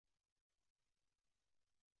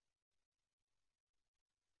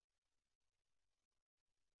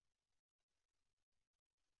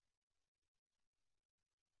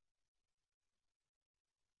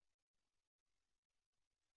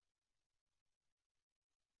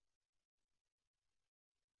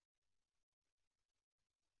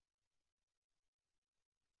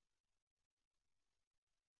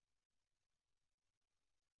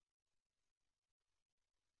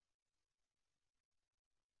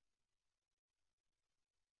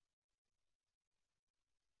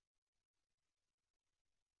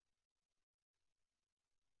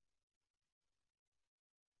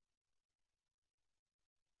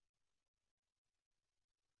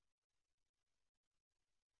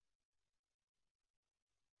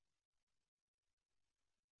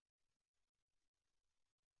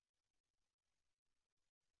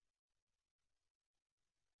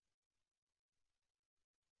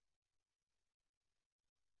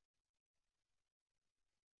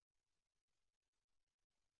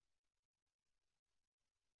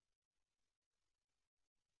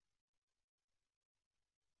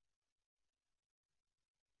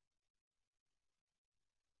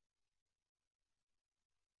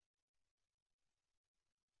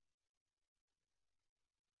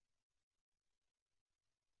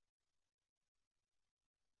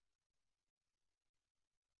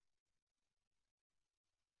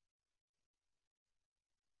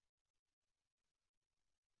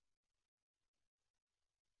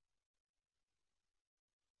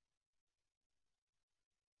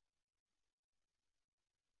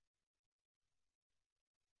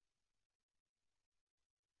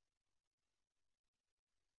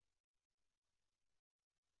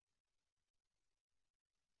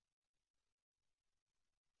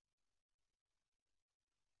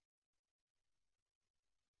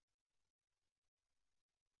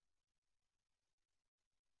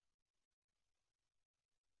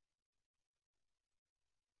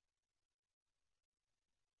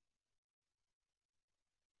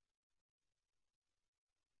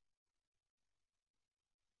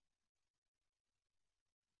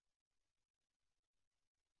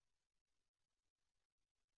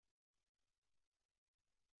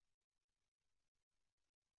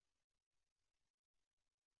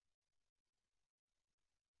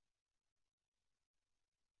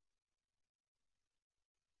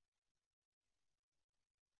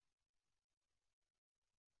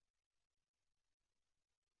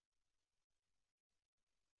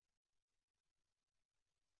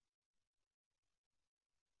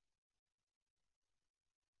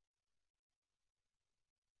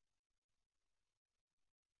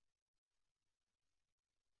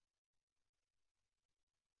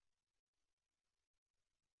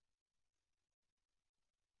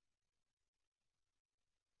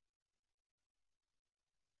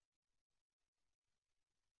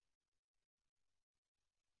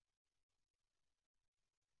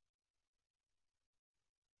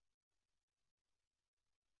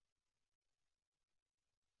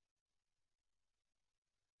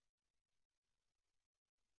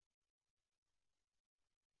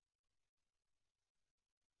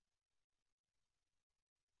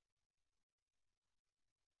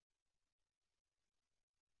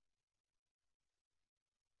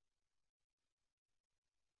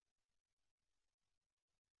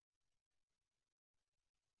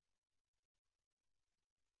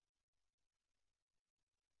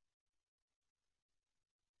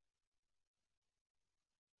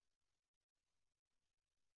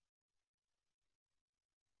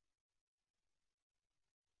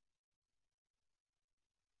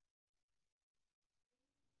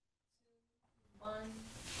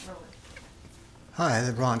Hi, this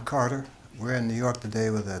is Ron Carter. We're in New York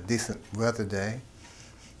today with a decent weather day.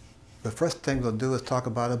 The first thing we'll do is talk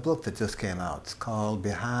about a book that just came out. It's called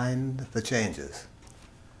Behind the Changes.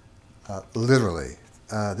 Literally.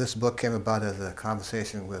 This book came about as a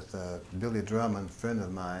conversation with Billy Drummond, a friend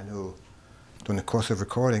of mine, who, during the course of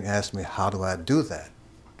recording, asked me, how do I do that?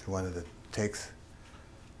 To one of the takes.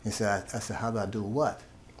 He said, I said, how do I do what?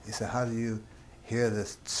 He said, how do you hear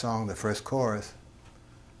this song, the first chorus,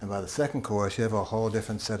 and by the second chorus, you have a whole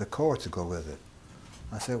different set of chords to go with it.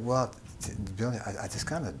 I said, well, Billy, I just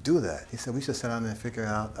kind of do that. He said, we should sit down and figure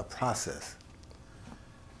out a process.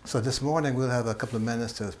 So this morning, we'll have a couple of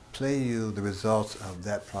minutes to play you the results of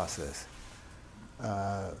that process.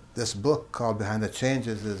 This book called Behind the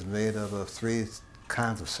Changes is made up of three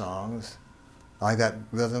kinds of songs. I got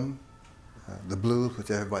rhythm, the blues, which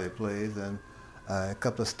everybody plays, and a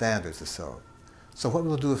couple of standards or so. So what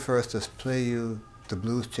we'll do first is play you the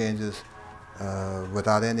blues changes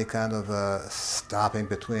without any kind of stopping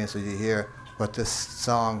between, so you hear what this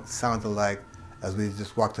song sounded like as we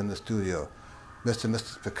just walked in the studio.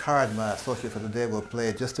 Mr. Picard, my associate for today, will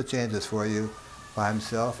play just the changes for you by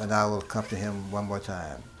himself, and I will accompany him one more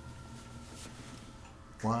time.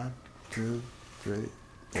 1, 2, 3,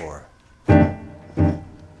 4.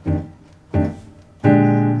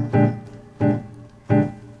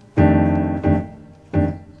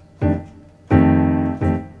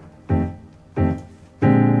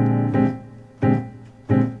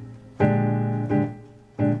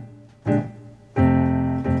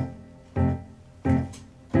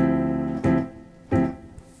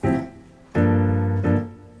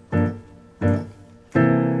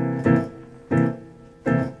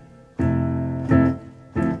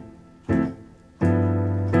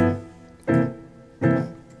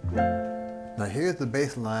 Now here's the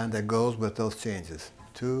bass line that goes with those changes.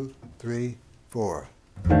 2, 3, 4.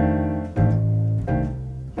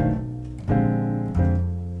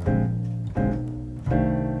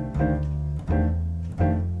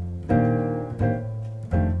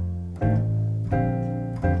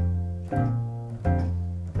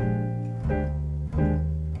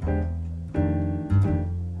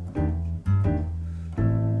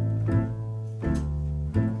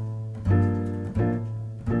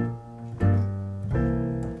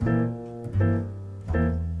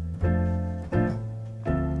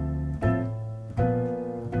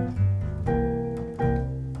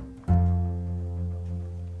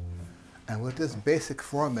 And with this basic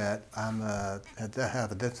format, I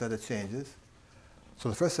have a different set of changes. So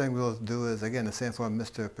the first thing we'll do is, again, the same form.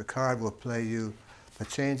 Mr. Picard will play you the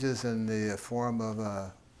changes in the form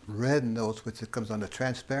of red notes, which it comes under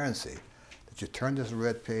transparency. That you turn this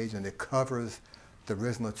red page and it covers the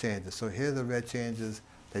original changes. So here are the red changes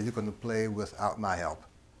that you're going to play without my help.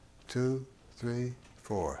 2, 3,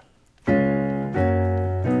 4.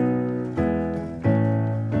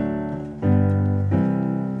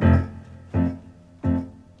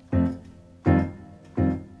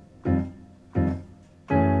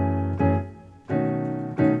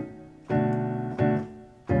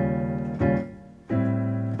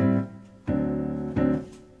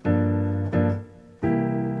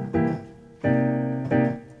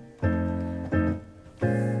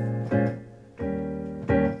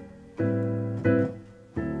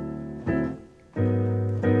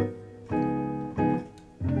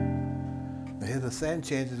 Here's the same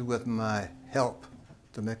changes with my help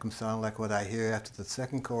to make them sound like what I hear after the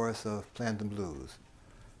second chorus of Playing the Blues.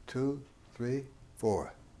 2, 3,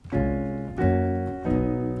 4.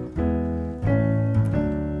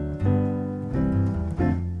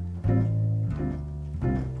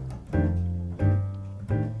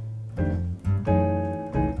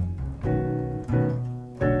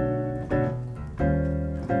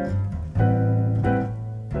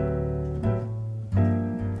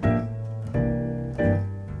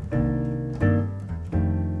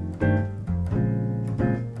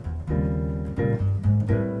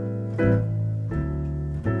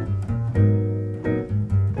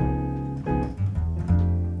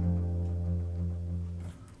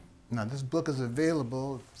 Now this book is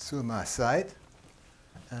available through my site,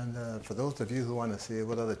 and for those of you who want to see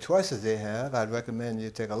what other choices they have, I'd recommend you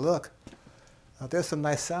take a look. There's some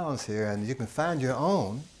nice sounds here, and you can find your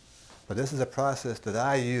own, but this is a process that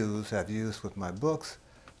I have used with my books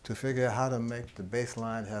to figure out how to make the bass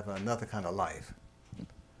line have another kind of life.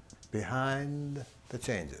 Behind the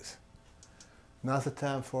changes. Now's the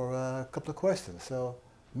time for a couple of questions. So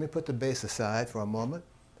let me put the bass aside for a moment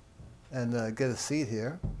and get a seat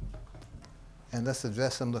here. And let's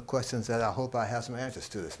address some of the questions that I hope I have some answers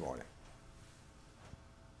to this morning.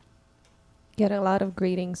 Get a lot of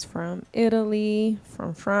greetings from Italy,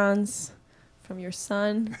 from France, from your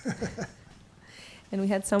son. And we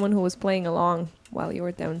had someone who was playing along while you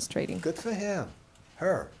were demonstrating. Good for him.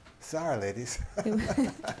 Her. Sorry, ladies.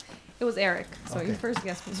 It was Eric, so Okay. your first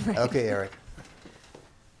guess was right. Okay, Eric.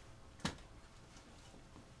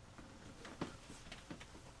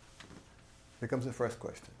 Here comes the first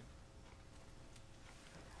question.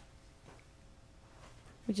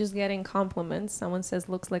 We're just getting compliments. Someone says,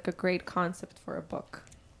 looks like a great concept for a book.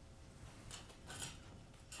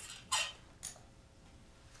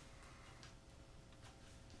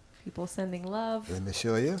 People sending love. Let me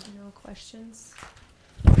show you. No questions.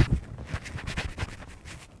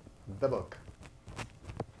 The book.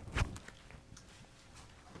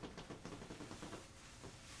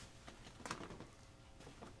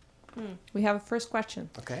 We have a first question.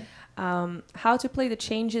 Okay. How to play the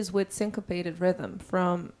changes with syncopated rhythm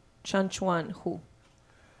from Chan Chuan Hu.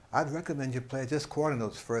 I'd recommend you play just quarter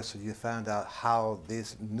notes first so you find out how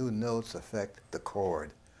these new notes affect the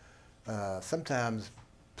chord. Sometimes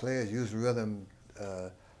players use rhythm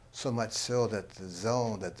so much so that the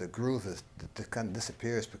zone, that the groove kind of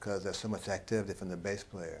disappears because there's so much activity from the bass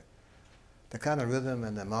player. The kind of rhythm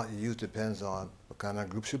and the amount you use depends on what kind of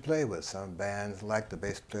groups you play with. Some bands like the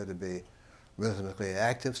bass player to be rhythmically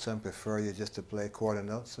active. Some prefer you just to play quarter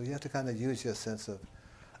notes. So you have to kind of use your sense of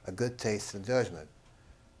a good taste and judgment.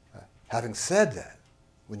 Having said that,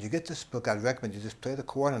 when you get this book, I'd recommend you just play the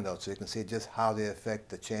quarter notes so you can see just how they affect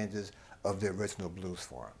the changes of the original blues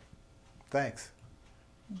form. Thanks.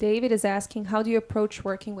 David is asking, how do you approach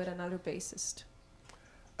working with another bassist?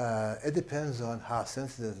 It depends on how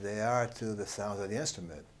sensitive they are to the sounds of the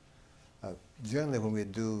instrument. Generally, when we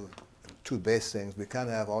do two bass things, we kind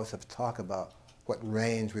of always have to talk about what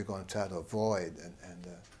range we're going to try to avoid and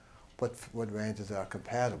what ranges are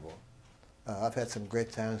compatible. I've had some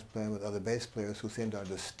great times playing with other bass players who seem to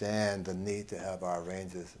understand the need to have our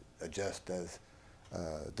ranges adjust as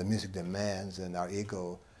the music demands, and our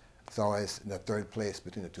ego is always in the third place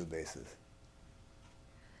between the two basses.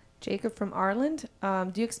 Jacob from Ireland,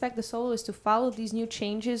 do you expect the soloist to follow these new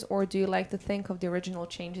changes, or do you like to think of the original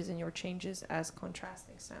changes in your changes as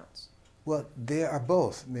contrasting sounds? Well, they are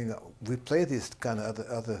both. I mean, we play these kind of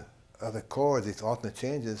other chords, these alternate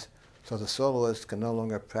changes, so the soloist can no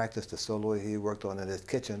longer practice the solo he worked on in his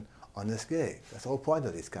kitchen on this gig. That's the whole point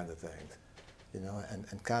of these kind of things, you know.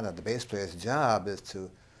 And kind of the bass player's job is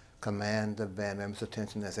to command the band members'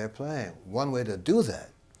 attention as they're playing. One way to do that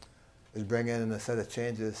is bring in a set of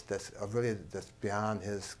changes that's beyond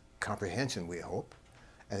his comprehension, we hope,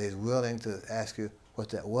 and he's willing to ask you what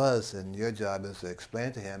that was, and your job is to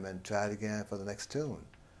explain to him and try it again for the next tune.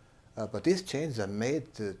 But these changes are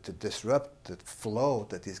made to disrupt the flow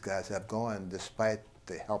that these guys have going, despite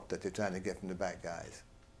the help that they're trying to get from the back guys.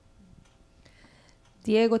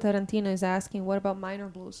 Diego Tarantino is asking, what about minor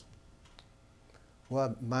blues?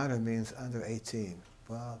 Well, minor means under 18.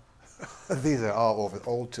 Well, these are all over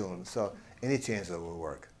old tunes, so any change that will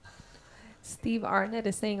work. Steve Arnett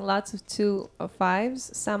is saying lots of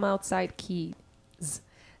 2/5s, some outside keys.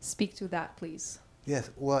 Speak to that, please. Yes,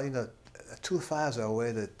 well, you know, 2/5s are a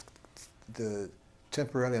way to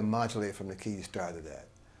temporarily modulate from the key you started at.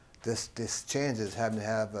 This changes having to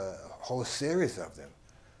have a whole series of them.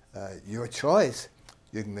 Your choice,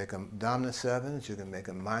 you can make them dominant 7s, you can make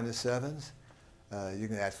them minor 7s, you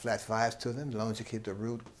can add flat 5s to them. As long as you keep the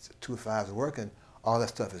root 2/5s working, all that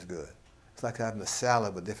stuff is good. It's like having a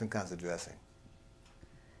salad with different kinds of dressing.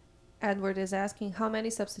 Edward is asking, how many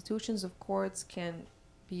substitutions of chords can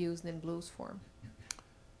be used in blues form?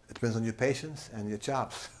 It depends on your patience and your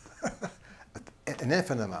chops. An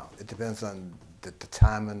infinite amount. It depends on the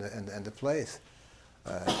time and the place.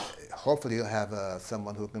 Hopefully you'll have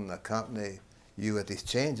someone who can accompany you at these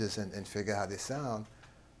changes and figure out how they sound.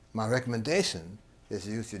 My recommendation is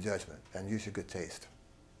use your judgment and use your good taste.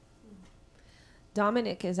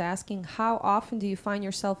 Dominic is asking, how often do you find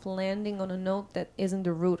yourself landing on a note that isn't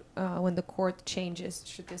the root when the chord changes?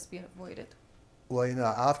 Should this be avoided? Well, you know,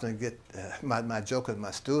 I often get, my joke with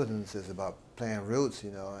my students is about playing roots,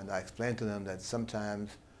 you know, and I explain to them that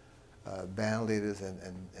sometimes band leaders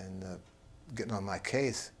and getting on my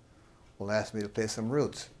case will ask me to play some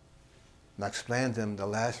roots. And I explain to them the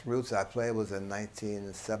last roots I played was in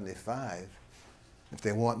 1975. If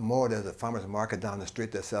they want more, there's a farmer's market down the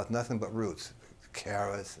street that sells nothing but roots,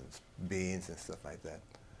 carrots and beans and stuff like that.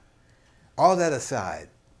 All that aside,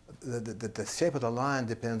 the shape of the line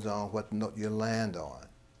depends on what note you land on.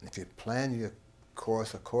 If you plan your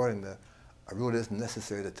course according to a root, isn't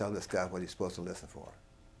necessary to tell this guy what he's supposed to listen for.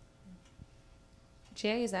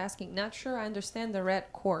 Jay is asking, not sure I understand the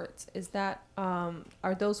red chords. Is that,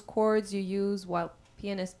 are those chords you use while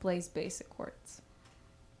pianist plays basic chords?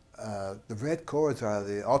 The red chords are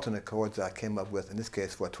the alternate chords I came up with, in this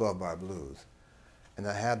case, for a 12-bar blues. And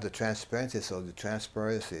I have the transparency, so the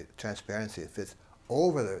transparency fits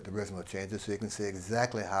over the original changes, so you can see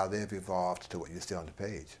exactly how they've evolved to what you see on the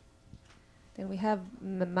page. Then we have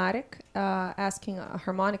Marek asking a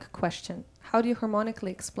harmonic question. How do you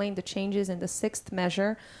harmonically explain the changes in the sixth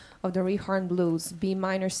measure of the Rehorn blues, B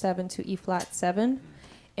minor 7 to E flat 7,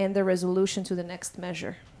 and the resolution to the next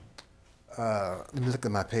measure? Let me look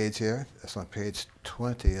at my page here. That's on page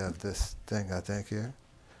 20 of this thing, I think, here.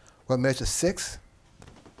 What measure? 6?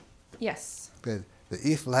 Yes. Good. The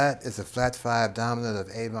E flat is a flat 5 dominant of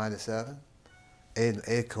A minor 7.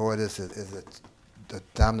 A chord is the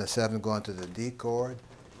dominant 7 going to the D chord.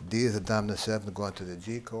 D is the dominant 7 going to the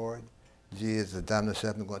G chord. G is the dominant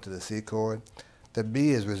 7 going to the C chord. The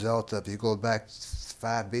B is a result of, you go back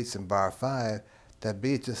 5 beats in bar 5, that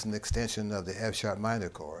B is just an extension of the F sharp minor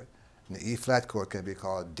chord. And the E flat chord can be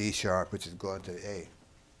called D sharp, which is going to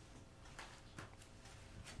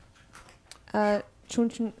A.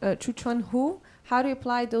 Chuchun Hu, how do you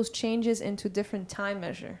apply those changes into different time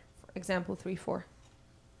measure? For example, 3/4.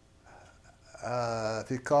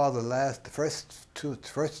 If you call the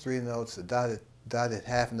first 3 notes a dotted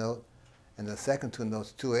half note, and the second 2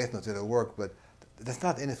 notes 2/8 notes, it'll work. But that's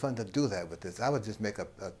not any fun to do that with this. I would just make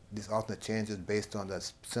these alternate changes based on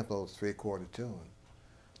that simple 3/4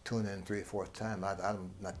 tune in 3/4 time.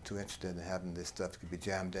 I'm not too interested in having this stuff to be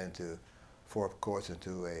jammed into 4 chords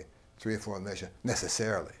into a 3/4 measure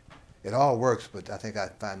necessarily. It all works, but I think I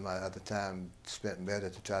find my other time spent better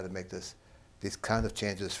to try to make these kind of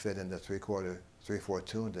changes fit in the 3/4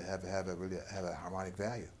 tune to have a harmonic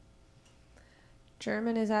value.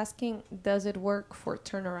 German is asking, does it work for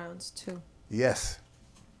turnarounds too? Yes.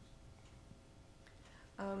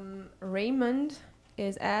 Raymond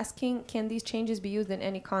is asking, can these changes be used in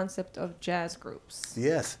any concept of jazz groups?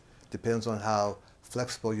 Yes. Depends on how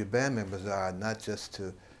flexible your band members are, not just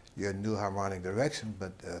to your new harmonic direction,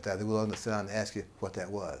 but that they will understand and ask you what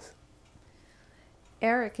that was.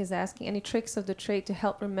 Eric is asking, any tricks of the trade to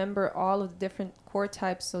help remember all of the different chord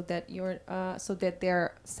types so that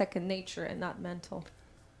they're second nature and not mental?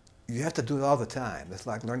 You have to do it all the time. It's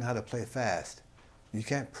like learning how to play fast. You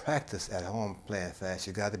can't practice at home playing fast.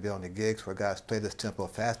 You got to be on the gigs where guys play this tempo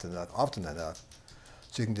fast enough, often enough,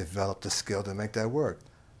 so you can develop the skill to make that work.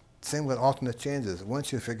 Same with alternate changes.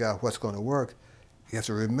 Once you figure out what's going to work, you have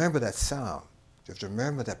to remember that sound. You have to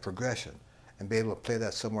remember that progression and be able to play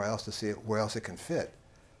that somewhere else to see where else it can fit.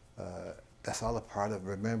 That's all a part of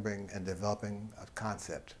remembering and developing a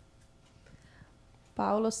concept.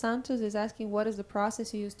 Paulo Santos is asking, what is the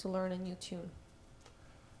process you use to learn a new tune?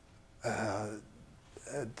 The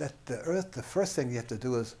first thing you have to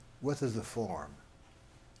do is, what is the form?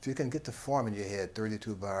 If you can get the form in your head,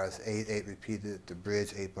 32 bars, 8 repeated, the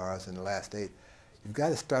bridge 8 bars, and the last 8, you've got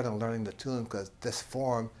to start on learning the tune because this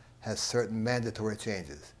form has certain mandatory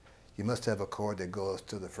changes. You must have a chord that goes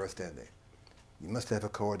to the first ending. You must have a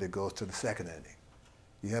chord that goes to the second ending.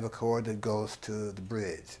 You have a chord that goes to the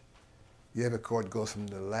bridge. You have a chord that goes from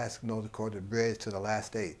the last note of the chord to the bridge to the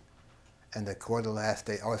last 8. And the chord of the last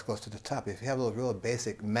 8 always goes to the top. If you have those real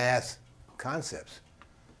basic math concepts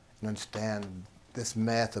and understand this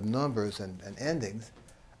math of numbers and endings,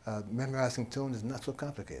 memorizing tune is not so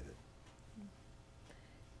complicated.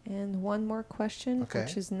 And one more question, Okay.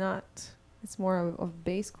 which is not, it's more of a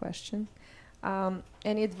base question.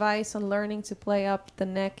 Any advice on learning to play up the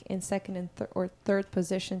neck in second and or third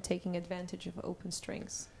position, taking advantage of open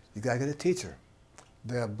strings? You got to get a teacher.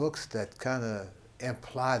 There are books that kind of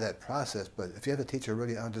imply that process, but if you have a teacher who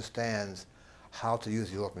really understands how to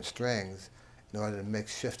use the open strings in order to make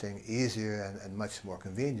shifting easier and much more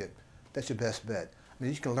convenient, that's your best bet. I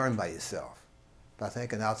mean, you can learn by yourself. But I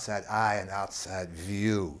think an outside eye and outside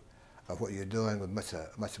view of what you're doing with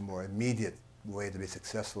much more immediate way to be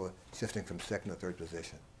successful shifting from second to third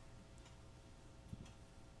position.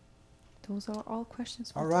 Those are all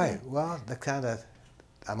questions for All right. today. Well,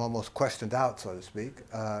 I'm almost questioned out, so to speak.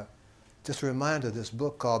 Just a reminder, this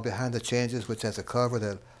book called Behind the Changes, which has a cover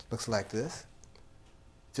that looks like this,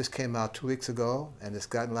 just came out 2 weeks ago, and it's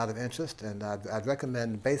gotten a lot of interest, and I'd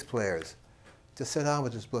recommend bass players just sit down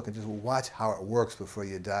with this book and just watch how it works before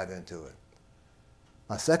you dive into it.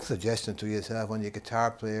 My second suggestion to you is have one of your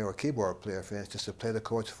guitar player or keyboard player friends just to play the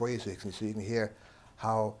chords for you so you can hear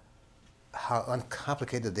how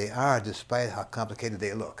uncomplicated they are despite how complicated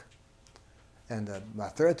they look. And my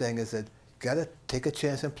third thing is that you got to take a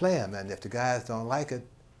chance and play them. And if the guys don't like it,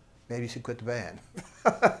 maybe you should quit the band.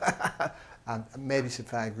 Maybe you should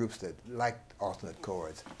find groups that like alternate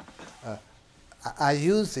chords. I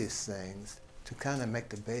use these things to kind of make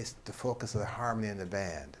the bass the focus of the harmony in the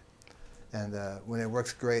band. And when it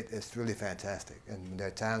works great, it's really fantastic. And there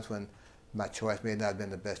are times when my choice may not have been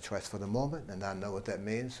the best choice for the moment, and I know what that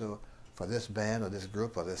means. So for this band or this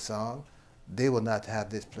group or this song, they will not have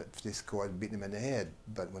these chords beating them in the head.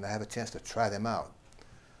 But when I have a chance to try them out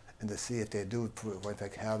and to see if they do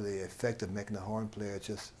have the effect of making the horn player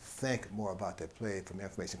just think more about their play from the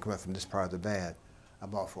information coming from this part of the band,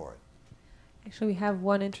 I'm all for it. Actually, we have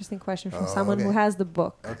one interesting question from Oh, someone who okay. has the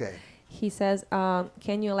book. Okay. He says,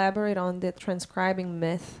 can you elaborate on the transcribing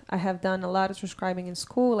myth? I have done a lot of transcribing in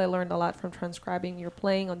school. I learned a lot from transcribing your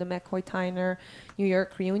playing on the McCoy Tyner New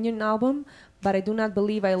York Reunion album, but I do not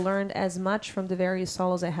believe I learned as much from the various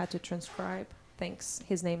solos I had to transcribe. Thanks.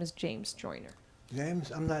 His name is James Joyner.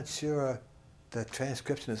 James, I'm not sure that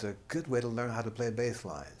transcription is a good way to learn how to play bass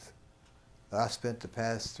lines. I spent the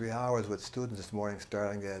past 3 hours with students this morning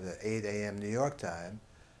starting at 8 a.m. New York time,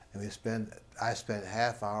 and I spent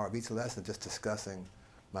half hour of each lesson just discussing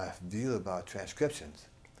my view about transcriptions.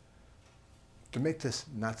 To make this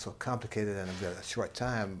not so complicated in a short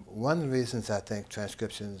time, one of the reasons I think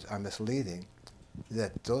transcriptions are misleading is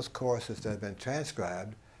that those courses that have been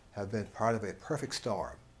transcribed have been part of a perfect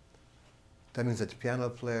storm. That means that the piano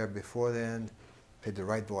player before then played the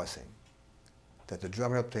right voicing, that the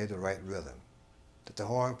drummer played the right rhythm, that the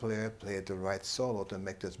horn player played the right solo to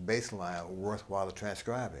make this bass line worthwhile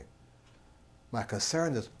transcribing. My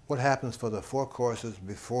concern is what happens for the 4 courses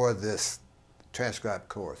before this transcribed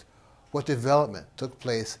course. What development took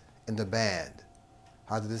place in the band?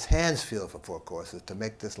 How did his hands feel for 4 courses to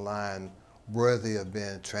make this line worthy of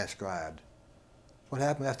being transcribed? What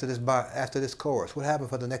happened after this course? What happened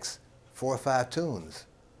for the next 4 or 5 tunes?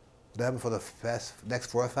 What happened for the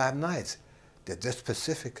next 4 or 5 nights? Did this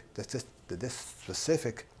specific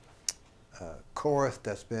chorus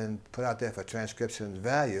that's been put out there for transcription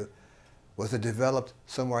value, was it developed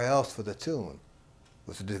somewhere else for the tune?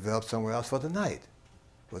 Was it developed somewhere else for the night?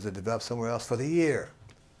 Was it developed somewhere else for the year?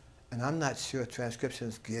 And I'm not sure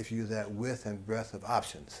transcriptions give you that width and breadth of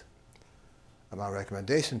options. And my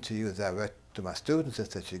recommendation to you, as I read to my students, is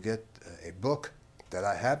that you get a book that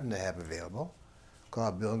I happen to have available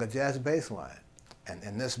called Building a Jazz Bass Line. And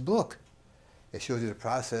in this book, it shows you the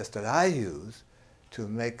process that I use to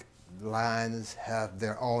make lines have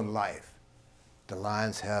their own life. The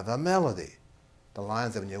lines have a melody. The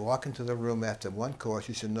lines that when you walk into the room after one course,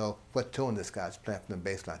 you should know what tune this guy's playing from the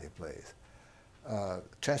bass line he plays.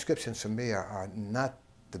 Transcriptions for me are not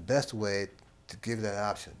the best way to give that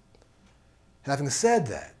option. Having said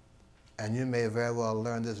that, and you may very well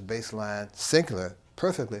learn this bass line singular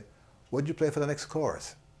perfectly, what do you play for the next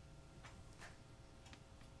chorus?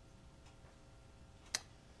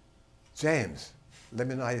 James, let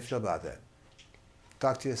me know how you feel about that.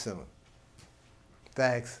 Talk to you soon.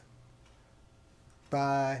 Thanks.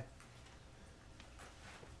 Bye.